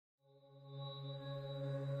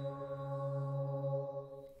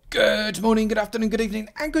Good morning, good afternoon, good evening,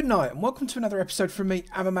 and good night, and welcome to another episode from me,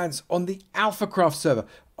 Avomance, on the AlphaCraft server.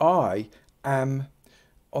 I am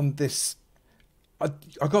on this. I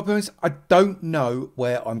got to be honest, I don't know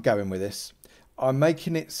where I'm going with this. I'm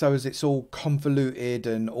making it so as it's all convoluted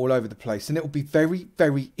and all over the place, and it will be very,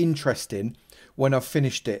 very interesting when I've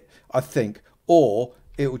finished it, I think. Or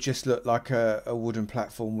it will just look like a wooden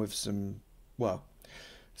platform with some, well,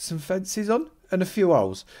 some fences on and a few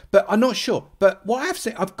holes, but I'm not sure. But what I have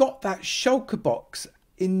seen, I've got that shulker box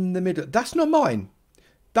in the middle. That's not mine.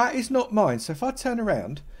 That is not mine. So if I turn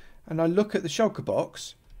around and I look at the shulker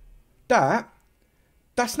box,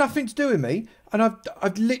 that's nothing to do with me. And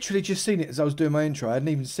I've literally just seen it as I was doing my intro. I hadn't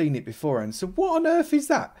even seen it beforehand. So what on earth is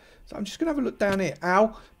that? So I'm just gonna have a look down here.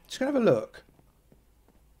 Ow! Just gonna have a look.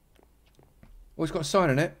 Oh, it's got a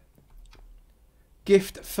sign on it.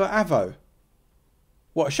 Gift for Avo.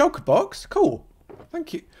 What, a shulker box? Cool.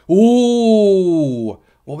 Thank you. Ooh.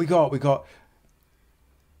 What we got? We got...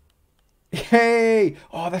 Hey!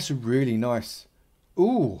 Oh, that's really nice.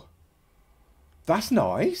 Ooh. That's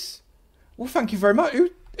nice. Well, thank you very much.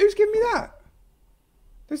 Who's giving me that?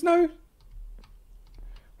 There's no...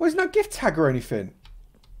 Well, there's no gift tag or anything.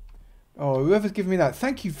 Oh, whoever's giving me that.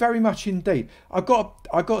 Thank you very much indeed. I got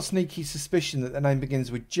a sneaky suspicion that the name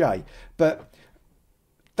begins with J. But...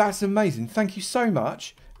 that's amazing. Thank you so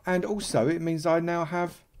much. And also, it means I now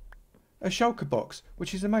have a shulker box,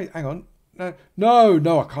 which is amazing. Hang on.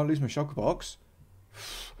 No, I can't lose my shulker box.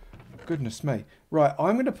 Goodness me. Right,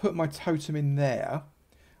 I'm going to put my totem in there,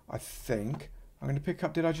 I think. I'm going to pick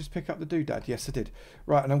up... Did I just pick up the doodad? Yes, I did.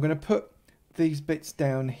 Right, and I'm going to put these bits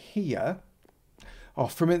down here. Oh,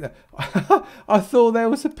 for a minute. I thought there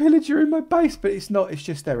was a pillager in my base, but it's not. It's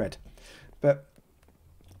just their head. But...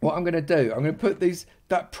 what I'm going to do, I'm going to put these...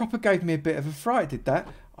 that proper gave me a bit of a fright, did that?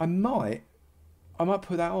 I might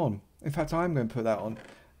put that on. In fact, I'm going to put that on.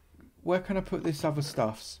 Where can I put this other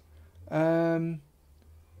stuffs? I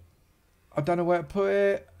don't know where to put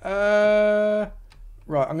it. Right,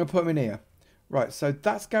 I'm going to put them in here. Right, so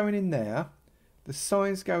that's going in there. The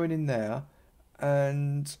sign's going in there.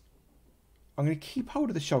 And I'm going to keep hold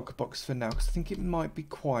of the shulker box for now, because I think it might be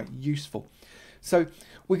quite useful. So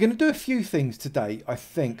we're going to do a few things today, I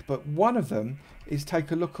think, but one of them is take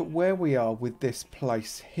a look at where we are with this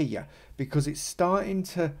place here, because it's starting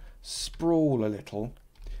to sprawl a little,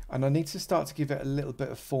 and I need to start to give it a little bit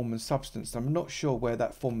of form and substance. I'm not sure where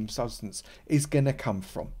that form and substance is going to come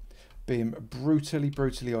from, being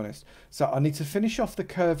brutally honest. So I need to finish off the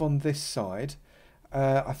curve on this side.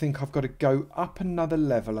 I think I've got to go up another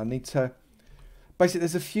level. I need to... basically,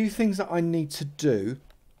 there's a few things that I need to do.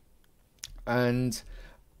 And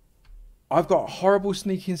I've got a horrible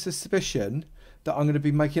sneaking suspicion that I'm going to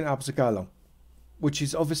be making it up as I go along. Which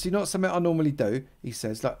is obviously not something I normally do. He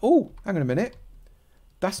says, like, oh, hang on a minute.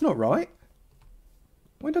 That's not right.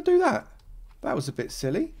 When did I do that? That was a bit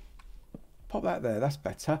silly. Pop that there. That's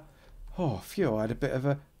better. Oh, phew, I had a bit of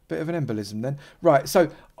an embolism then. Right, so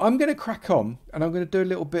I'm going to crack on. And I'm going to do a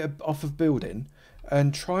little bit off of building.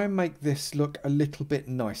 And try and make this look a little bit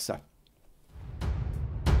nicer.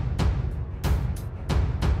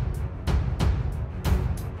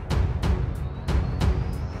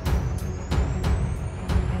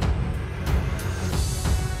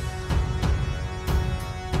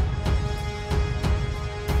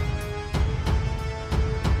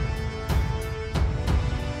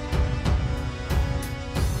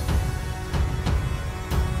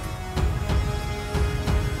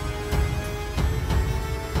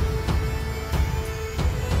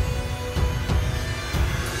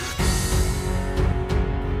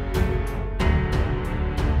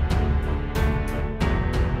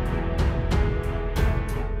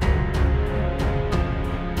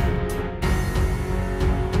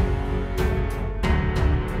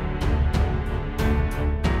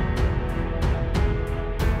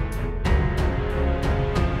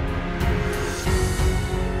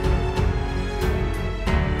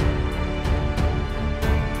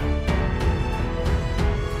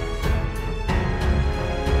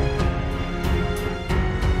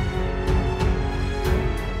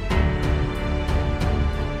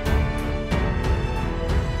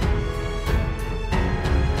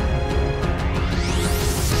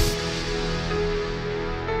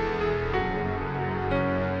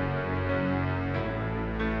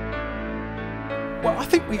 Well, I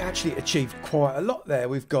think we actually achieved quite a lot there.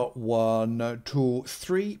 We've got 1, 2,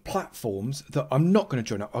 3 platforms that I'm not going to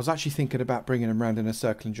join up. I was actually thinking about bringing them around in a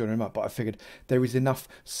circle and joining them up, but I figured there is enough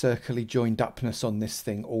circly joined upness on this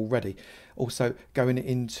thing already. Also, going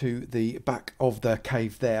into the back of the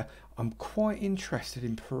cave there, I'm quite interested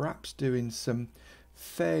in perhaps doing some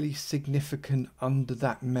fairly significant under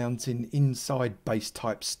that mountain inside base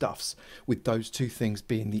type stuffs, with those two things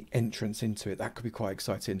being the entrance into it. That could be quite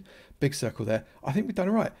exciting. Big circle there. I think we've done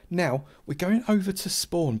all right. Now we're going over to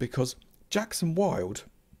spawn because Jackson Wild,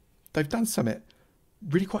 they've done something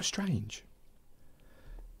really quite strange.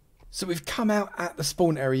 So we've come out at the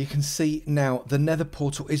spawn area. You can see now the nether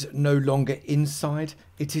portal is no longer inside.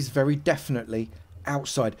 It is very definitely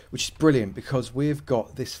outside, which is brilliant because we've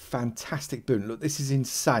got this fantastic boon. Look, this is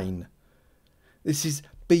insane. This is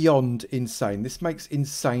beyond insane. This makes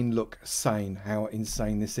insane look sane, how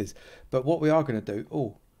insane this is. But what we are going to do...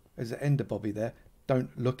 Oh, there's an ender bobby there.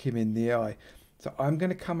 Don't look him in the eye. So I'm going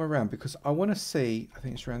to come around because I want to see... I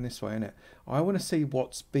think it's around this way, isn't it? I want to see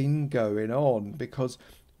what's been going on because...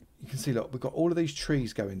 You can see, look, we've got all of these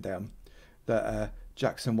trees going down that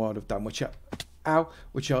Jackson Wild have done, which are, I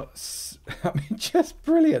mean, just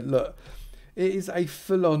brilliant. Look, it is a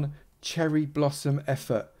full-on cherry blossom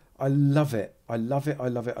effort. I love it. I love it. I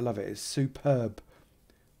love it. I love it. It's superb.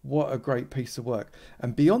 What a great piece of work.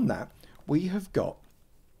 And beyond that, we have got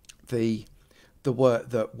the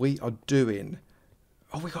work that we are doing.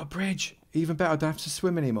 Oh, we got a bridge. Even better. I don't have to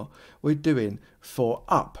swim anymore. We're doing for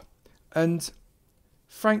up. And...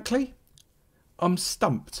 frankly, I'm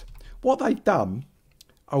stumped. What they've done,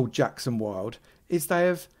 old Jackson Wild, is they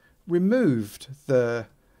have removed the...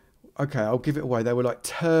 Okay, I'll give it away. They were like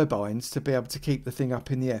turbines to be able to keep the thing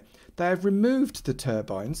up in the air. They have removed the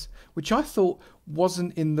turbines, which I thought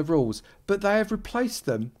wasn't in the rules, but they have replaced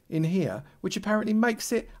them in here, which apparently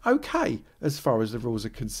makes it okay as far as the rules are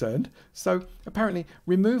concerned. So apparently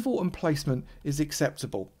removal and placement is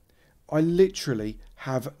acceptable. I literally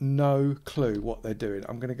have no clue what they're doing.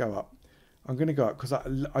 I'm going to go up. I'm going to go up because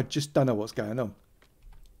I just don't know what's going on.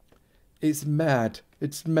 It's mad.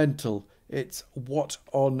 It's mental. It's what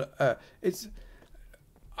on earth. It's...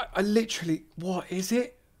 I literally... What is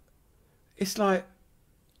it? It's like...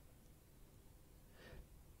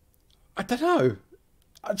 I don't know.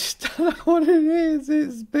 I just don't know what it is.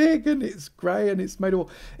 It's big and it's grey and it's made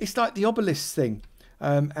of... It's like the obelisk thing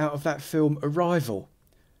out of that film Arrival.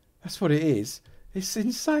 That's what it is. It's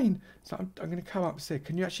insane. So I'm going to come up and see.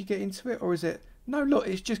 Can you actually get into it? Or is it... No, look,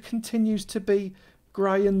 it just continues to be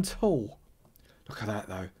grey and tall. Look at that,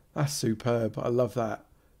 though. That's superb. I love that.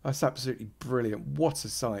 That's absolutely brilliant. What a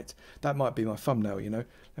sight. That might be my thumbnail, you know.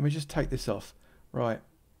 Let me just take this off. Right.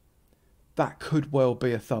 That could well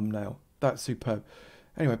be a thumbnail. That's superb.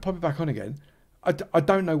 Anyway, pop it back on again. I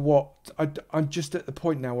don't know what... I'm just at the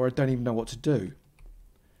point now where I don't even know what to do.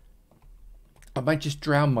 I may just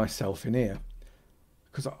drown myself in here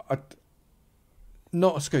because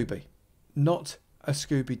not a Scooby, not a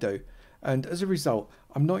Scooby-Doo, and as a result,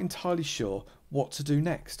 I'm not entirely sure what to do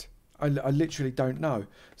next. I literally don't know.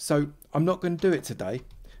 So I'm not going to do it today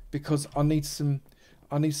because I need some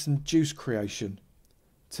juice creation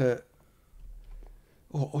to.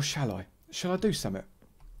 Or shall I? Shall I do something?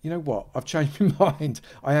 You know what? I've changed my mind.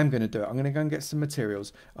 I am going to do it. I'm going to go and get some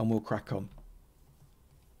materials and we'll crack on.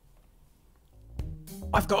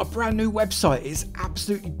 I've got a brand new website. It's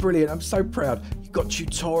absolutely brilliant. I'm so proud. You've got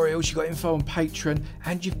tutorials, you've got info on Patreon,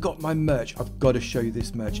 and you've got my merch. I've got to show you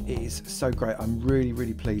this merch. It is so great. I'm really,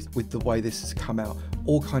 really pleased with the way this has come out.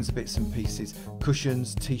 All kinds of bits and pieces.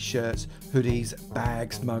 Cushions, t-shirts, hoodies,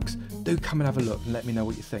 bags, mugs. Do come and have a look and let me know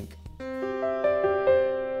what you think.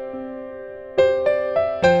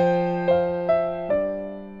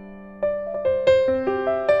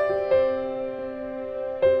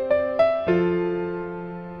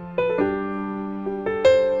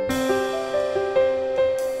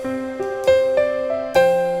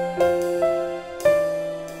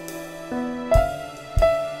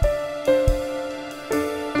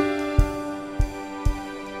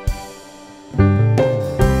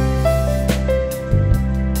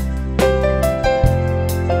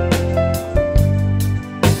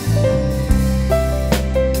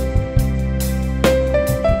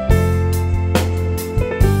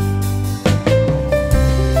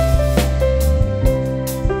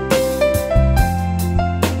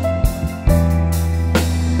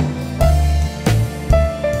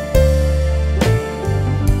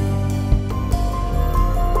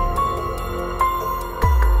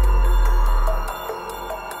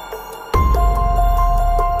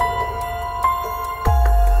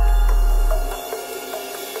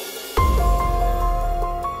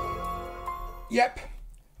 Yep,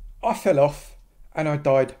 I fell off and I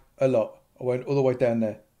died a lot. I went all the way down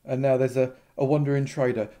there. And now there's a wandering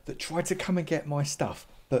trader that tried to come and get my stuff,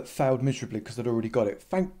 but failed miserably because I'd already got it.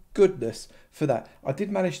 Thank goodness for that. I did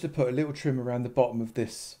manage to put a little trim around the bottom of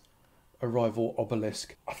this arrival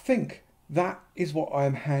obelisk. I think that is what I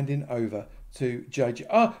am handing over to JJ.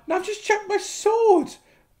 Oh, no, I've just chucked my sword.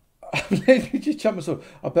 I've literally just chucked my sword.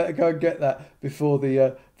 I better go and get that before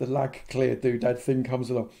the lag clear doodad thing comes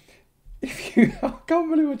along. If you, I can't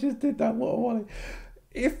believe I just did that. What a wally.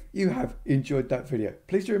 If you have enjoyed that video,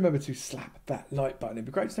 please do remember to slap that like button. It'd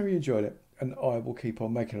be great to know you enjoyed it, and I will keep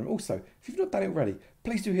on making them. Also, if you've not done it already,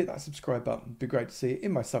 please do hit that subscribe button. It'd be great to see you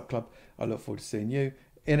in my sub club. I look forward to seeing you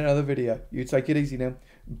in another video. You take it easy now.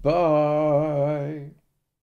 Bye.